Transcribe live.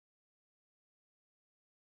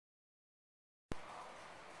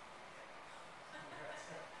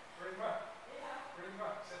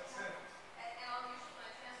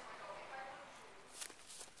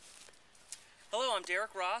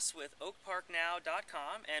Derek Ross with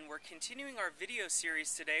OakParkNow.com, and we're continuing our video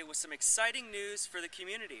series today with some exciting news for the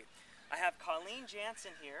community. I have Colleen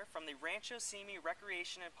Janssen here from the Rancho Simi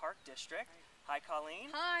Recreation and Park District. Hi, Colleen.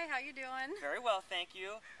 Hi, how you doing? Very well, thank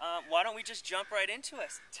you. Why don't we just jump right into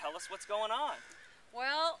it? Tell us what's going on.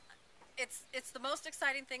 Well, it's the most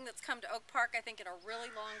exciting thing that's come to Oak Park, I think, in a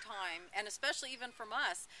really long time, and especially even from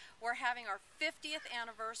us. We're having our 50th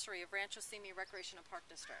anniversary of Rancho Simi Recreation and Park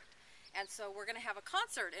District. And so we're going to have a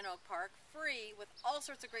concert in Oak Park, free, with all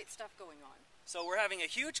sorts of great stuff going on. So we're having a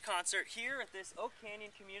huge concert here at this Oak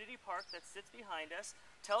Canyon Community Park that sits behind us.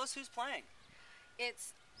 Tell us who's playing.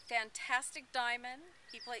 It's Fantastic Diamond.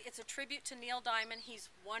 It's a tribute to Neil Diamond.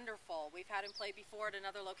 He's wonderful. We've had him play before at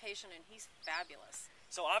another location, and he's fabulous.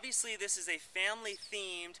 So obviously this is a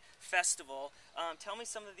family-themed festival. Tell me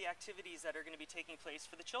some of the activities that are going to be taking place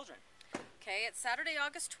for the children. Okay, it's Saturday,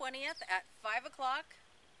 August 20th at 5 o'clock.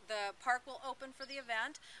 The park will open for the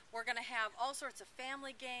event. We're going to have all sorts of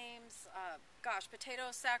family games,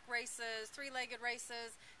 potato sack races, three-legged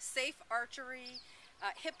races, safe archery,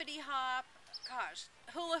 hippity hop,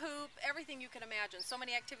 hula hoop, everything you can imagine. So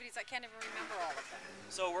many activities, I can't even remember all of them.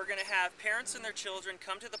 So we're going to have parents and their children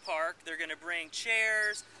come to the park. They're going to bring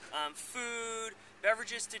chairs, food,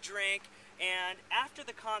 beverages to drink, and after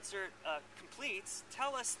the concert completes,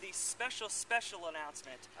 tell us the special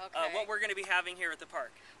announcement, what we're going to be having here at the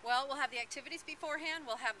park. Well, we'll have the activities beforehand,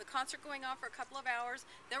 we'll have the concert going on for a couple of hours,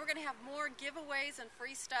 then we're going to have more giveaways and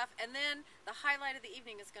free stuff, and then the highlight of the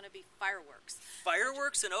evening is going to be fireworks.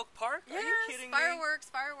 Fireworks in Oak Park? Yes, are you kidding me? Fireworks,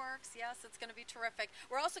 yes, it's going to be terrific.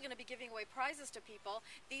 We're also going to be giving away prizes to people.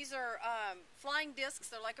 These are flying discs,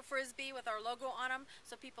 they're like a frisbee with our logo on them,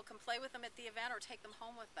 so people can play with them at the event or take them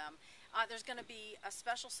home with them. There's going to be a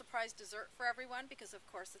special surprise dessert for everyone because, of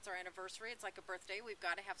course, it's our anniversary. It's like a birthday. We've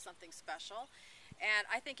got to have something special. And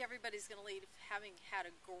I think everybody's going to leave having had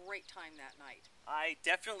a great time that night. I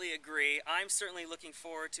definitely agree. I'm certainly looking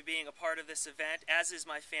forward to being a part of this event, as is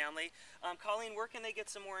my family. Colleen, where can they get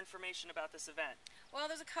some more information about this event? Well,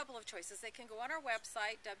 there's a couple of choices. They can go on our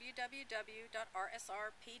website,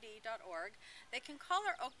 www.rsrpd.org. They can call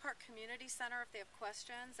our Oak Park Community Center if they have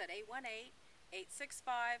questions at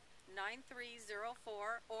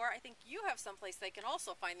 818-865-9304, or I think you have someplace they can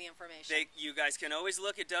also find the information. You guys can always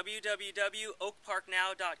look at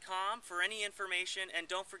www.oakparknow.com for any information, and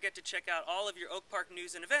don't forget to check out all of your Oak Park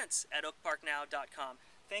news and events at oakparknow.com.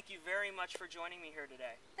 Thank you very much for joining me here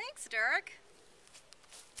today. Thanks, Derek.